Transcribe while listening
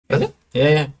Is it?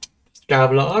 Yeah.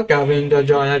 Gabla, Gavin,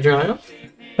 Jaya.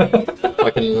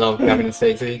 Fucking love Gavin and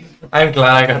Stacey. I'm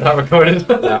glad I got that recorded.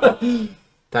 Yeah.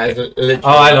 That is literally. Oh,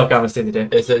 I love Gavin and Stacey too.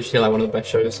 It's literally like one of the best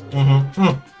shows.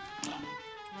 Oh,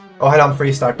 hold on,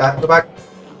 restart that. Go back.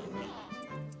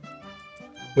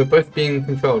 We're both being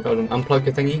controlled. Hold on, unplug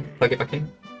your thingy, plug it back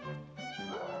in.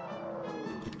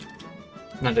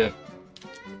 Now do it.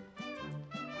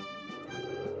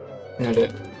 Now do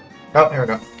it. Oh, here we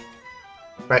go.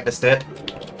 Right, let's do it.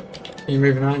 Are you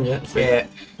moving around yet? So Yeah.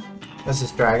 This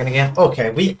is dragging again. Okay,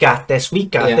 we got this. We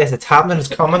got Yeah. this. It's happening. It's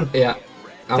coming. yeah.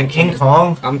 Then King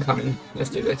Kong. I'm coming.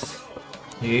 Let's do this.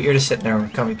 You're just sitting there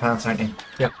with comfy pants, aren't you?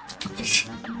 Yep.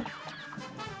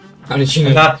 How did you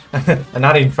And know? and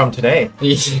not even from today.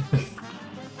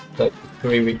 Like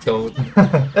 3 weeks old.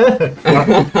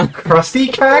 Crusty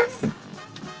cacks?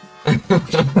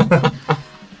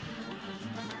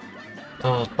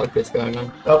 Oh, fuck this going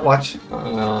on. Oh, watch.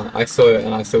 I saw it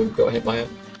and I still got hit by it.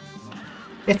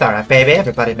 It's alright, baby.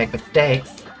 Everybody make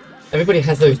mistakes. Everybody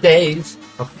has those days.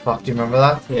 Oh, fuck. Do you remember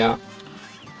that? Yeah.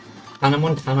 Hannah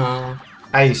Montana.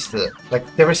 I used to,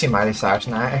 like, never seen Miley Cyrus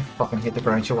now. I fucking hate the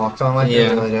ground she walks on, like,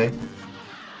 Yeah. I really do.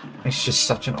 It's just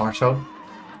such an arsehole.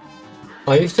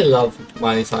 I used to love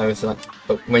Miley Cyrus, like,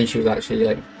 but when she was actually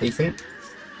like decent.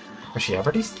 Was she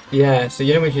ever decent? Yeah, so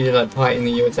you know when she did like Party in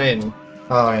the USA and all?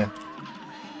 Oh, yeah.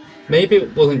 Maybe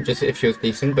it wasn't just if she was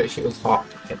decent, but she was hot.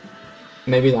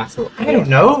 Maybe that's what. I don't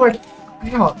know. Like, I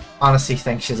don't honestly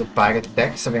think she's a bag of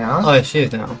dicks, to be honest. Oh, she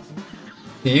is now.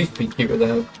 She used to be cute with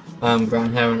her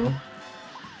brown hair and all.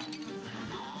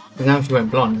 But now she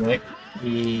went blonde, right?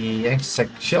 Yeah, it's like,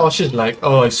 she's like,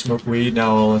 oh, I smoke weed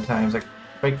now all the time. It's like,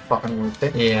 big fucking word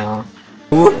dick. Yeah.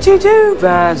 What you do,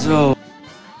 Basil?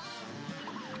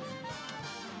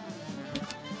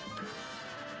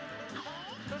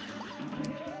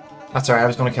 That's alright, I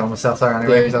was gonna kill myself there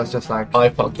anyway, because I was just like, I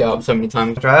fucked it up so many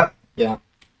times. try it? Yeah.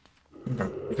 Okay.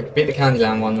 If I could beat the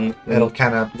Candyland one, then It'll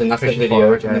kind of then that's the push you video,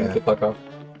 forward, and then yeah, we could fuck off.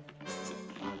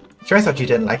 Sure, I thought you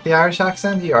didn't like the Irish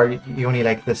accent, or you only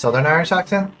like the Southern Irish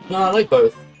accent? No, I like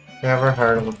both. You ever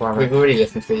heard of it before? We've already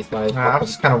listened to these guys. I was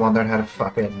just kind of wondering how to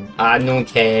fucking... No one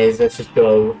cares, let's just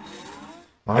go.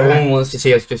 Everyone wants to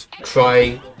see us just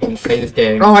cry and play this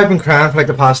game. Oh, I've been crying for like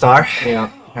the past hour. Yeah.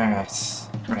 Alright.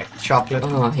 Right, chocolate.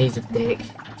 Oh, he's a dick.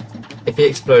 If he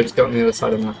explodes, go on the other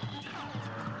side of that.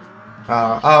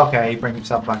 Oh, okay, he brings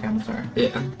himself back in, sorry.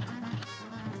 Yeah.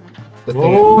 The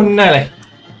Oh, Nelly!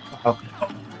 Oh.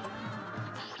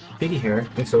 Piggy here.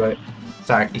 It's alright.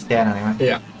 Sorry, he's dead anyway.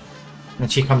 Yeah.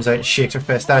 And she comes out and shakes her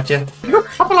fist at you. You a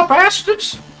couple of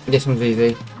bastards! This one's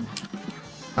easy.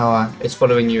 Oh, It's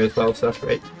following you as well, so that's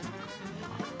great.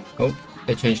 Oh,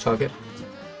 they changed target.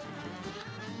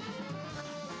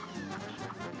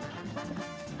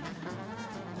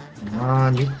 come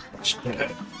on, you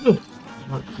bastard.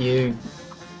 Fuck you.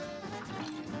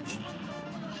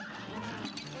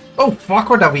 Oh, fuck,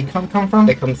 where'd that wee cunt come from?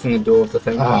 It comes from the door of the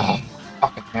thing. Oh,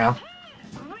 fucking hell.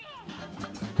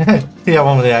 See that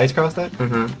one with the eyes crossed out?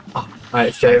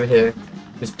 Alright, stay over here.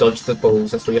 Just dodge the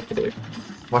balls, that's what you have to do.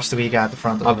 Watch the wee guy at the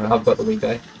front of the I've got the wee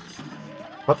guy.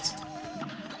 Whoops.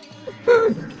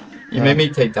 You made me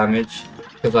take damage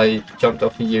because I jumped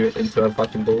off of you into a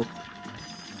fucking ball.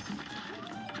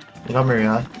 You love me,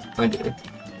 really? I do.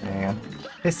 Yeah.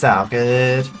 It's all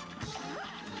good.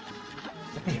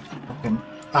 Fucking...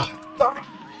 Ah.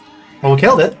 Well, we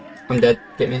killed it. I'm dead.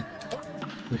 Get me.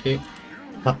 Thank you.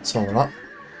 Let's hold it up.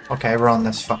 Okay, we're on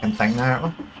this fucking thing now,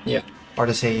 aren't we? Yeah. Or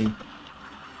does he...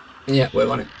 Yeah, we're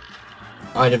on it.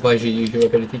 I'd advise you use your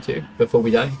ability too before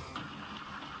we die.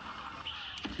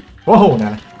 Whoa,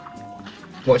 Nelly.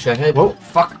 Watch your head. Whoa,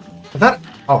 fuck. Is that...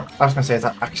 Oh, I was gonna say, is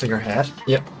that actually your head?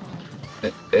 Yep.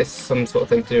 It's some sort of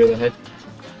thing to do with the head.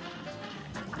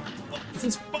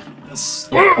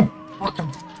 Yeah.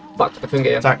 Fucking... Fuck, I couldn't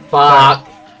get you. Sorry. Fuck.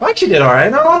 I actually did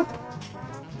alright, that one.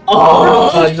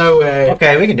 Oh, no way.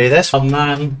 Okay, we can do this. Oh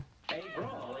man.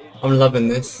 I'm loving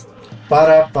this.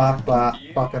 Ba-da-ba-ba,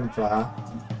 fucking blah.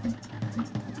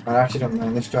 I actually don't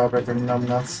mind this jawbreaker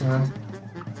numbnuts now.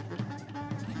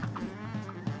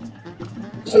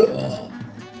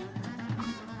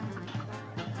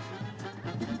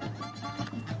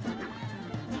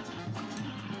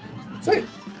 Sweet.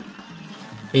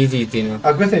 Easy, Dino.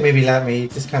 I was going to say maybe let me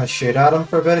just kind of shoot at him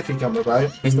for a bit if you jump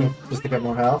about, just to get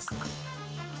more health.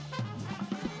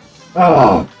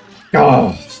 Oh,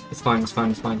 God. It's fine, it's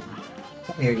fine, it's fine.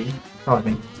 Come here, you. Follow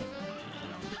me.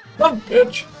 Run,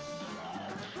 bitch!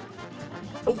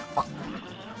 Oh, fuck.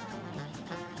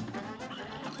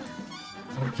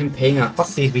 Fucking peanuts.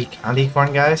 What's these wee candy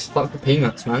corn guys? Fuck the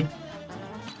peanuts, man.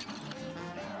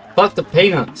 Fuck the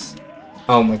peanuts.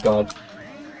 Oh my god.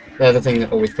 They're the thing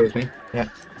that always kills me. Yeah.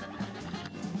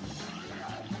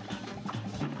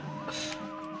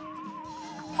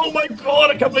 Oh my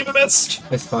god, I can't believe I missed!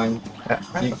 It's fine.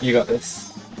 You got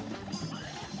this.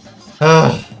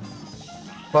 Ugh.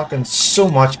 Fucking so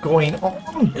much going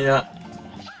on. Yeah.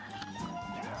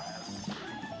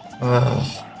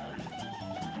 Ugh.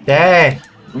 Yeah.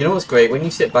 You know what's great? When you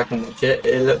sit back and watch it,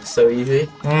 it looks so easy.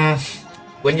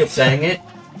 When you're playing it,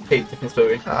 it's a different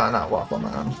story. Ah, not waffle,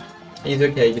 man. He's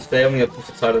okay, just stay on the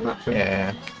opposite side of the map.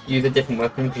 Yeah. Use a different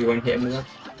weapon because you won't hit him with that.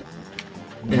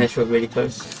 Unless you're really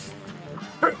close.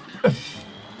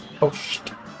 Oh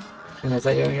shit. And is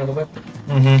that your only other weapon?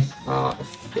 Mm-hmm. Oh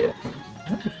shit.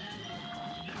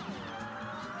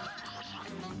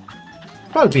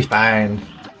 Probably be fine.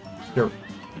 You're...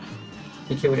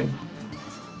 You killed him.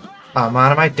 Oh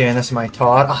man, am I doing this in my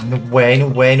thought? Oh, no way, no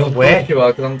way, no way. You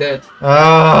are, because I'm dead.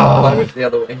 Oh. Pirate the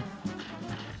other way.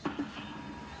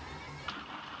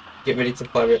 Get ready to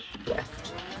pirate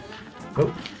left.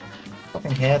 Oh.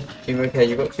 Fucking head. You're okay,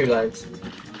 you've got 2 lives.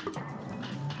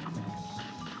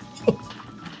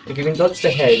 If you can dodge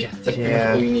the head, that's pretty much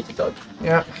all you need to dodge.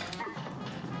 Yeah.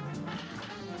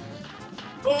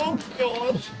 Oh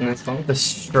god. Nice one. The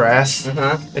stress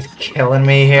Uh-huh. is killing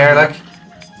me here, like.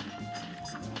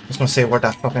 Just gonna say where'd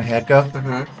that fucking head go?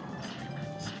 Uh-huh.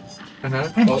 Uh-huh.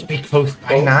 I must be close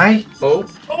by now. Oh.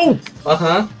 Oh!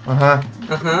 Uh-huh. Uh-huh.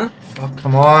 Uh-huh. Fuck,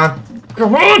 come on.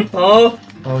 Come on! Oh.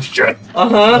 Oh shit!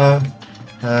 Uh-huh.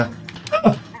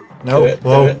 No. Do it,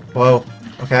 Whoa. do it. Whoa.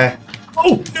 Okay.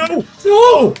 Oh no!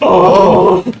 No!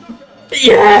 Oh.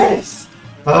 Yes!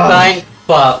 Ah. Thank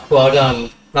fuck. Well done.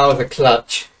 That was a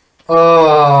clutch.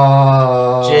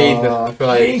 Oh. Jesus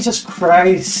Christ. Jesus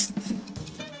Christ.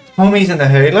 Homies in the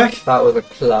hood, like. That was a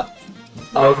clutch.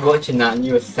 I was watching that and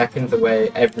you were seconds away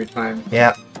every time.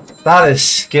 Yeah. That is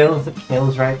skills that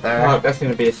kills right there. Oh, that's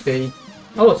gonna be a C.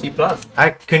 Oh, C plus. I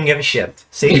couldn't give a shit.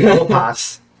 See, will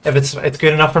pass. If it's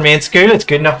good enough for me in school, it's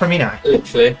good enough for me now.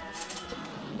 Literally.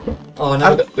 Oh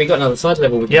no, we got another side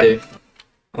level we can do.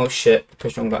 Oh shit,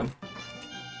 push wrong button.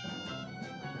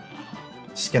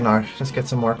 Skin out. Let's get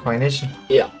some more coinage.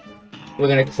 Yeah. We're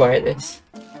gonna quiet this.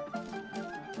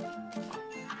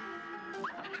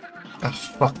 Oh,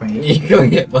 fuck me. You're gonna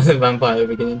get by the vampire at the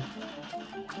beginning.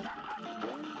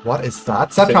 What is that?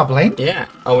 Is that trampoline? Yeah.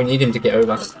 Oh, we need him to get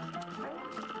over.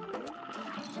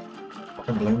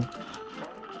 Fucking balloon.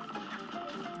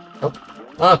 Oh.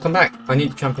 Oh, come back. I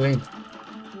need the trampoline.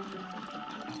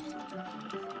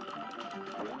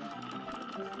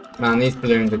 Man, these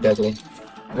balloons are deadly.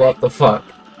 What the fuck?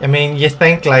 I mean, you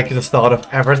think like the start of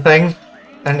everything,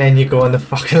 and then you go into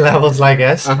fucking levels like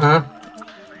this. Uh-huh.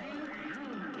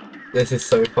 This is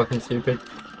so fucking stupid.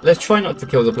 Let's try not to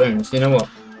kill the balloons. You know what?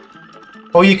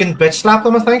 Oh, you can bitch slap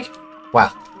them, I think?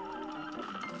 Wow.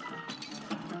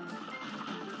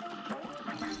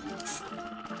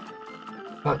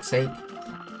 Fuck's sake.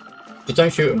 Just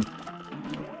don't shoot them.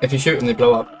 If you shoot them, they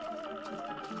blow up.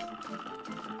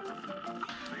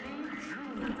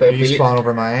 But You spawn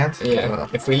over my end? Yeah,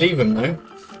 if we leave them though,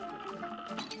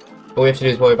 all we have to do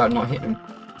is worry about not hitting him.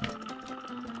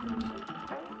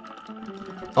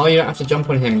 Oh, you don't have to jump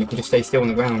on him, you can just stay still on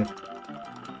the ground.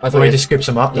 I So he just scoops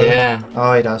him up? Yeah.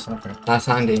 Oh, he does, okay. That's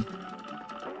handy.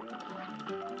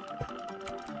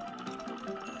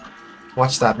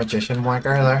 Watch that magician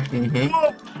wanker there. Mm-hmm.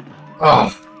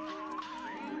 Oh!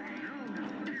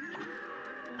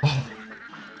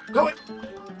 Go it!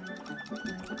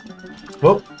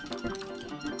 Whoop!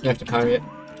 You have to parry it.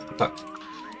 Fuck.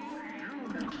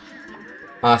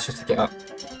 Ah, it's just to get up.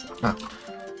 Ah.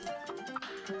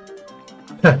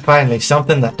 Finally,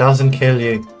 something that doesn't kill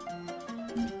you.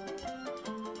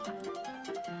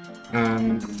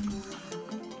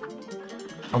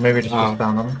 Or maybe just stand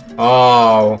on them.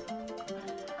 Oh.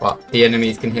 What? The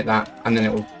enemies can hit that, and then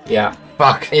it will... Yeah.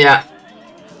 Fuck! Yeah.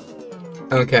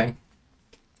 Okay.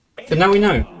 So now we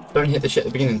know. Don't hit the shit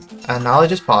at the beginning. And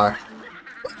knowledge is power.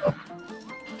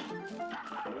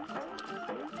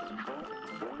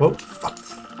 Whoa, fuck.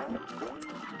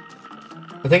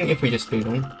 I think if we just speed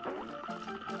on.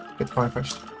 Get the coin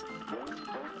first.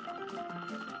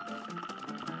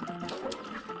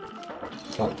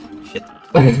 Fuck. Shit.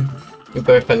 We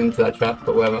both fell into that trap,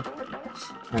 but whatever.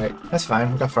 Alright. That's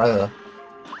fine, we got further though.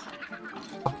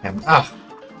 Fuck him. Ah!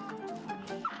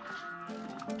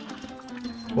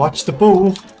 Watch the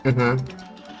bull!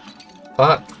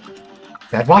 Fuck.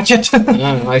 Dad, watch it!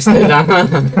 Yeah, I stayed down.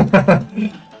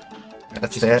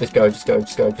 That's just, it. just go, just go,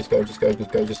 just go, just go, just go,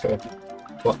 just go, just go.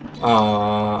 What?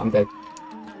 Ah, I'm dead.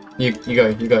 You go,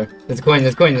 you go. There's a coin,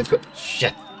 there's a coin, there's a coin.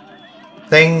 Shit.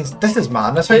 Things. This is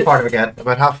madness. How far do we get?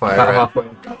 About halfway. About Right? halfway.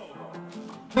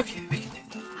 Okay, we can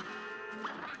do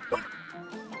it.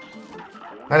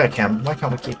 I like him. Why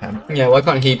can't we keep him? Yeah, why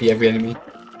can't he be every enemy?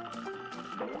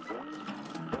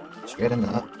 Straight in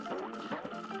that.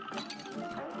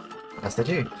 As did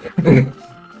you.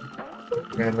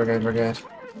 We're good.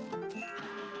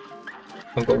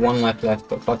 I've got one life left,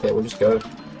 but fuck it, we'll just go.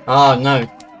 Ah, no.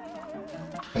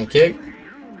 Thank you.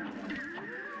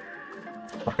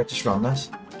 Fuck it, just run this.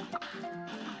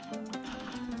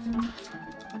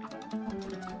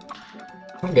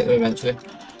 I'll get there eventually.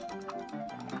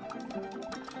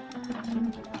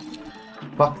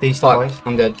 Fuck these Fuck, toys.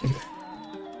 I'm dead.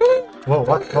 Whoa,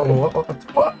 what?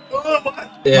 What?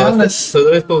 Yeah, Madness. so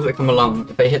those balls that come along,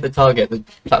 if they hit the target, the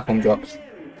platform drops.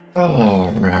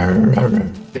 Oh,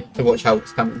 To watch how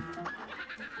it's coming.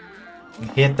 I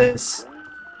hate this.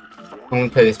 I'm gonna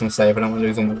play this one safe, I don't want to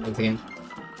lose all my balls again.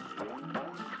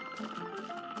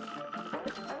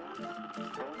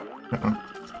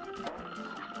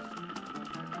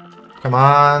 Come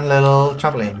on, little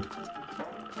trampoline.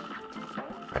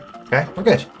 Right, okay, we're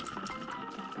good.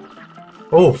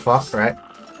 Oh, fuck, right.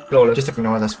 Flawless. Just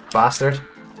ignore this bastard.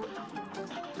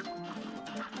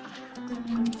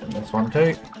 This one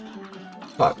too.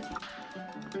 Fuck.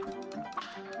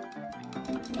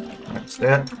 Let's do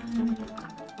it.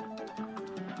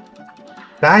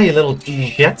 Die, you little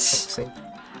shits.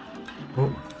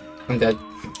 Oh. I'm dead.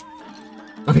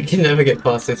 I can never get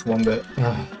past this one bit.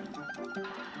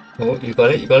 Oh, you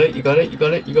got it, you got it, you got it, you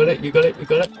got it, you got it, you got it, you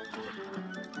got it.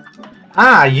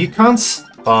 Ah, you cunts!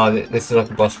 Oh, this is like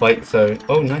a boss fight, so...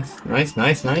 Oh, nice, nice,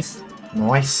 nice, nice.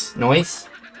 Nice. Nice.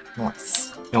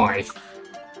 Nice. Nice.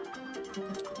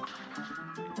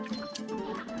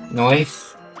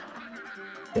 Nice.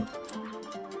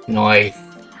 Nice.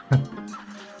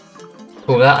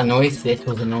 Call that a noise? This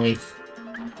was a noise.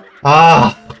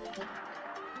 Ah!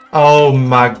 Oh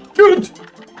my god!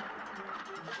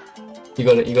 You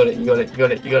got it, you got it, you got it, you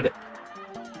got it, you got it.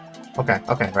 Okay,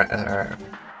 okay, right.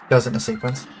 Goes in a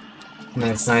sequence.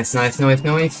 Nice, nice, nice, noise,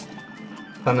 noise.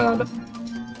 Climb the ladder.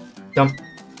 Jump.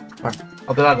 Where?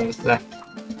 Up the ladder, left.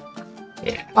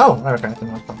 Yeah. Oh, okay, I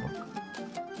think that's possible.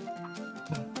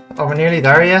 Are we nearly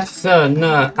there yet? So,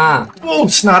 no, Oh,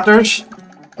 snatters!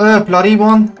 Bloody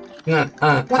one! No,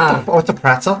 What the oh, it's a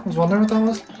pretzel. I was wondering what that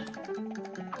was.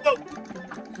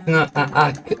 No,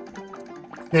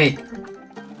 Snake.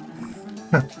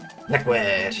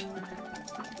 Liquid! Shit.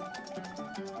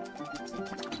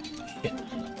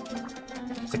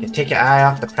 It's like you take your eye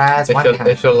off the prize one time.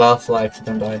 It's your last life to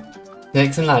don't die.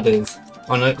 Snakes and ladders.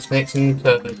 Oh no, snakes and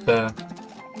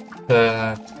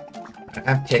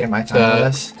I'm taking my time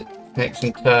with this. snakes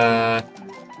and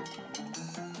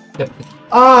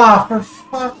Ah, for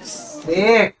fuck's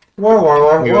sake!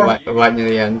 War. We were right near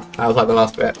the end. That was like the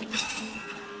last bit.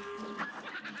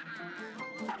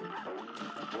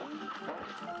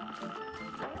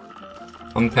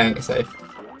 I'm playing it safe.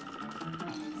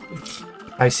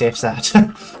 How safe's that?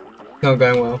 Not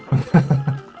going well.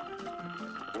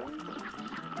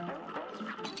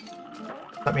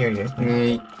 Let me hear you.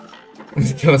 Me.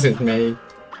 Because it's me.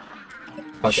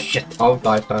 Fuck it. Shit. I'll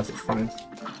die first, it's fine.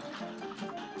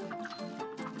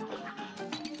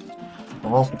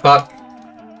 Oh, Fuck.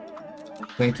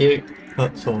 Thank you.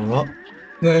 that's alright.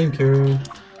 Thank you.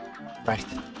 Right.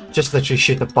 Just literally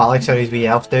shoot the bollocks out of these wee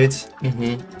elf dudes.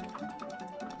 Mm-hmm.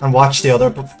 And watch the other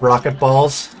rocket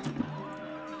balls.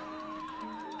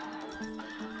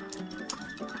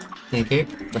 Thank you.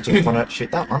 I just want to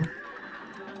shoot that one.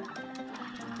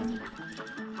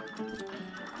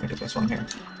 Let me get this one here.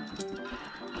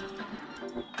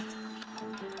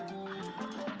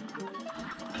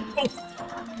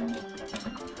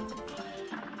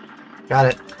 Got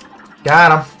it.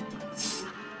 Got him.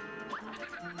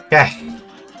 Okay.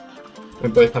 We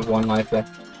both have one life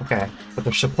left. Okay. But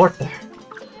there's support there.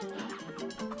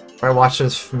 Right, watch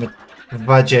this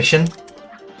magician.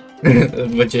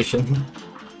 Magician.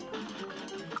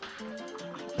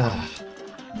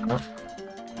 Nope.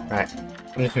 Right.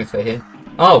 I'm just gonna stay here.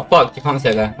 Oh fuck, you can't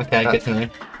stay there. Okay, good to know.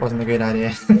 Wasn't a good idea.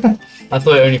 I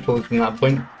thought it only falls from that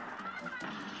point.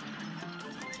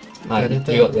 Alright, you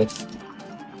got this.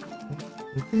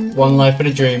 One life in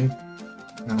a dream.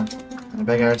 A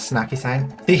bigger snacky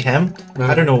sign. See him? No.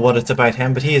 I don't know what it's about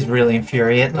him, but he is really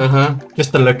infuriating. Uh-huh.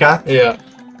 Just to look at. Yeah.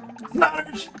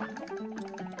 Snatters!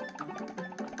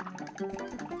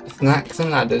 Snacks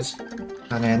and ladders.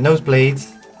 And then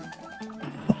nosebleeds.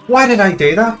 Why did I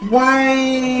do that?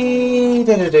 Why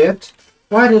did I do it?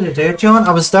 Why did I do it, John?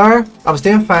 I was there. I was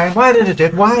doing fine. Why did I do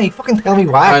it? Why? Fucking tell me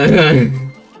I why. don't know.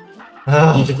 You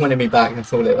Ugh. just wanted me back,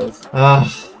 that's all it was.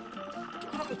 Ugh.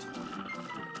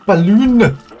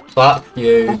 Balloon. Fuck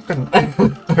you.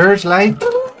 Fucking hurt like.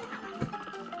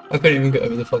 I couldn't even get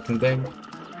over the fucking thing.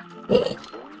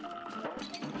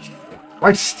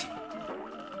 Christ.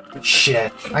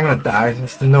 Shit. I'm gonna die.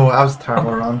 No, that was a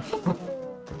terrible run.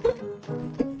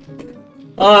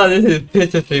 Oh, this is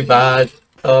pitifully bad.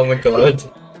 Oh my god.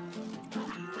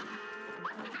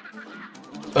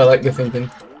 I like the thinking.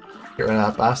 Get rid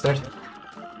of that bastard.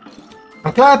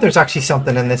 I'm glad there's actually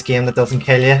something in this game that doesn't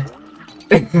kill you.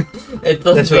 It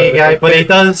doesn't. This wee guy, but he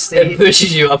does. It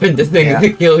pushes you up into things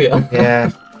to kill you.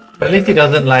 Yeah. But at least he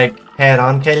doesn't, like, head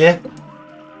on kill you.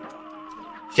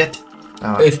 Shit.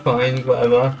 Oh. It's fine,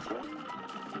 whatever.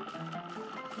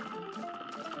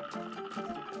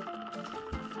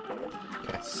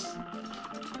 Yes.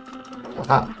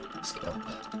 Aha. Skill.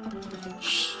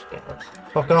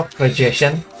 Fuck off,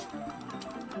 magician.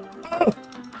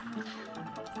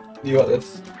 You got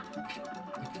this.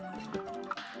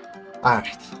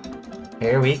 Alright.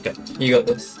 Here we go. You got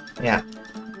this. Yeah.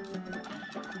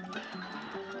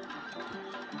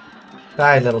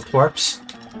 Die, little twerps.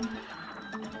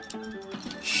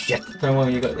 Shit. Don't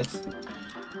worry, you got this.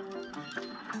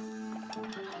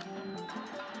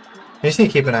 You just need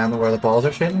to keep an eye on where the balls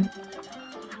are shooting.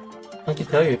 I can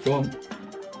tell you if you want.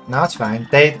 No, it's fine.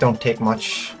 They don't take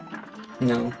much.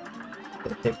 No.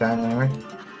 They take down anyway.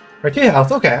 Or 2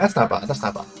 health. Okay, that's not bad. That's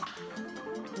not bad.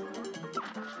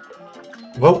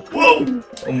 Whoa. Whoa!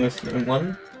 Almost in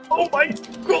one. Oh my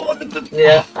god!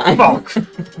 Yeah. Fuck!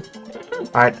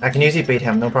 Alright, I can usually beat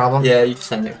him, no problem. Yeah, you just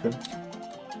stand next to him.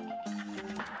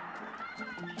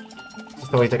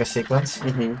 Just always like a sequence.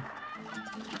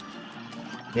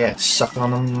 Yeah, suck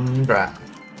on him dry.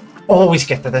 Always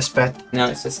get to this bit. No,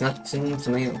 it's just not to me.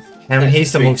 I mean,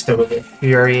 he's the most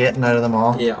infuriating out of them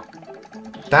all. Yeah.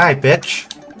 Die, bitch.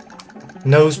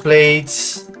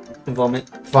 Nosebleeds, Vomit.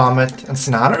 vomit, and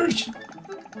snatters.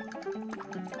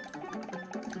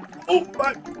 Oh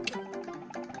my!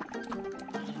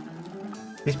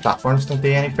 These platforms don't do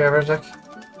you any favors, like.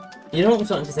 You know what I'm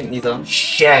starting to think these are?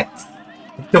 Shit!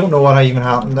 I don't know what even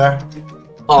happened there.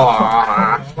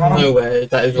 Oh, no way.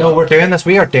 That is. No, we're doing this.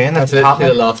 We are doing this. That's literally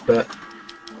the last bit.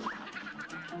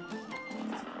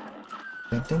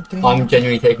 I'm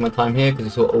genuinely taking my time here because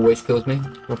this what always kills me.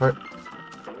 Go for it.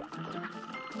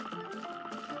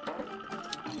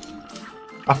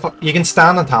 You can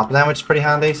stand on top of them, which is pretty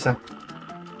handy, so...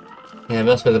 Yeah, but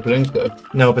that's where the balloons go.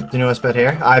 No, but you know this bit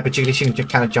here? Aye, but at least you can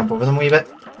kind of jump over them a wee bit.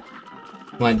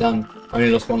 Mine done. I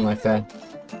only lost 1 life there.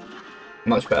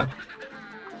 Much better.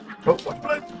 Oh,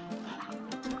 what?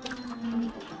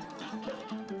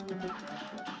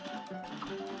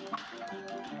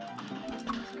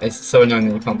 It's so annoying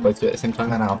that you can't both do it at the same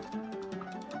time. I know.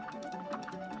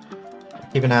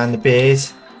 Keep an eye on the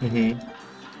bees.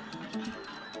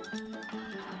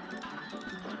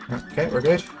 Okay, we're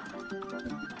good.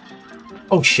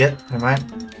 Oh shit, never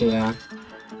mind. Yeah.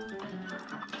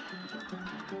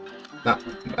 That,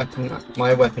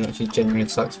 my weapon actually genuinely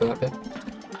sucks for that bit.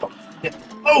 Oh, yeah.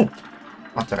 Oh!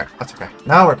 That's okay, that's okay.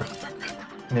 Now we're good.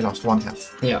 Only lost 1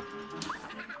 health. Yeah.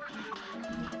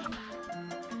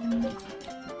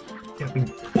 Get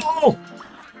me ball!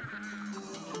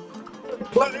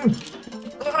 Climb!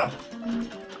 Ah!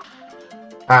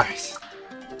 Alright.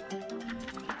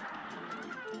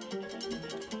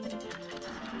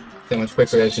 So much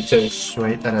quicker as you choose.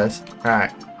 Sweet, that is.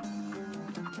 Alright.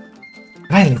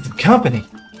 I need some company!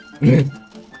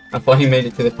 I thought he made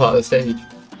it to the part of the stage.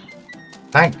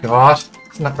 Thank God.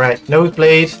 It's not right.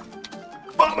 Nosebleed.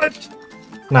 Vomit!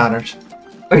 Snatters.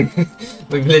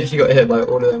 We've literally got hit by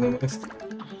all of them almost.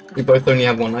 We both only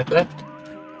have 1 life left.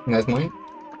 And there's mine.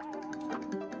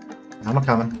 I'm a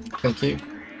coming. Thank you.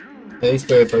 At least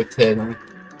we're both here now.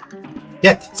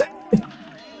 Get!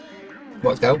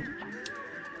 What's go?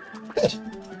 Good.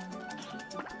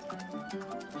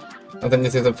 I think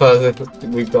this is the furthest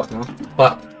we've got now.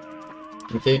 But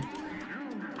thank you.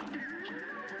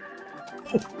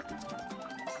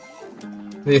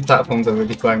 These platforms are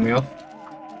really throwing me off.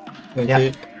 Thank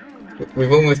you.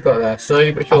 We've almost got there,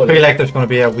 slowly but surely. I feel like there's going to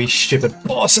be a wee stupid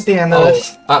boss at the end of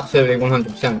this. Absolutely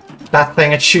 100%. That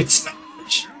thing, it shoots.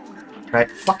 Right,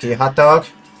 fuck you, hot dog.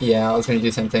 Yeah, I was going to do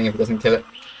the same thing if it doesn't kill it.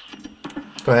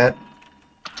 Go ahead.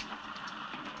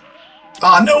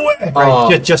 Oh, no way! Oh.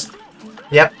 Right, just...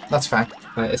 Yep, that's fine.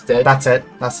 Right, it's dead. That's it,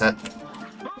 that's it.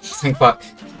 Thank fuck.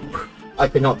 I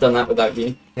could not have done that without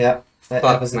you. Yeah,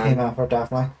 Fuck, was a man. team effort,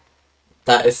 definitely.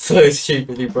 That is so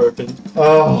stupidly broken.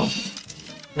 Oh.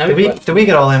 No, Do we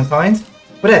get all them coins?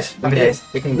 But it. Okay,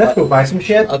 we can Let's go buy some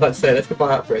shit. I was about to say, let's go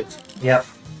buy upgrades. Yep.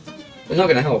 It's not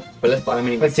going to help, but let's buy them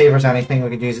anyway. Let's see if there's anything we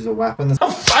could use as a weapon.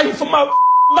 I'm fighting for my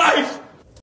life!